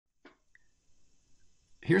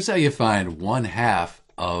Here's how you find 1/2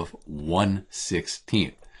 of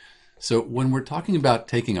 1/16. So when we're talking about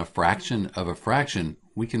taking a fraction of a fraction,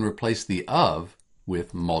 we can replace the of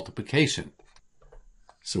with multiplication.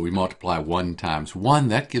 So we multiply 1 times 1,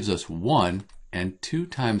 that gives us 1, and 2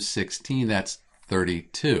 times 16, that's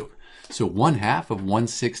 32. So 1/2 of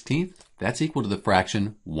 1/16, that's equal to the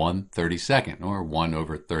fraction 1/32, or 1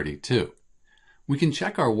 over 32. We can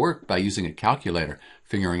check our work by using a calculator,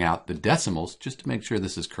 figuring out the decimals just to make sure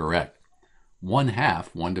this is correct.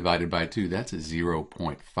 1/2, 1 divided by 2, that's a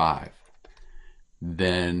 0.5.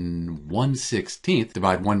 Then 1/16,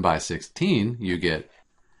 divide 1 by 16, you get,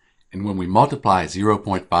 and when we multiply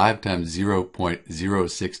 0.5 times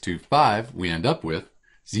 0.0625, we end up with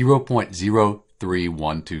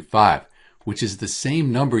 0.03125, which is the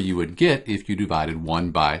same number you would get if you divided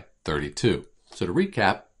 1 by 32. So to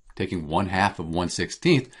recap, taking 1/2 of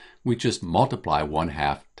 1/16, we just multiply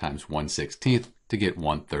 1/2 times 1/16 to get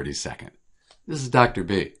 1/32. This is Dr.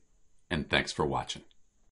 B, and thanks for watching.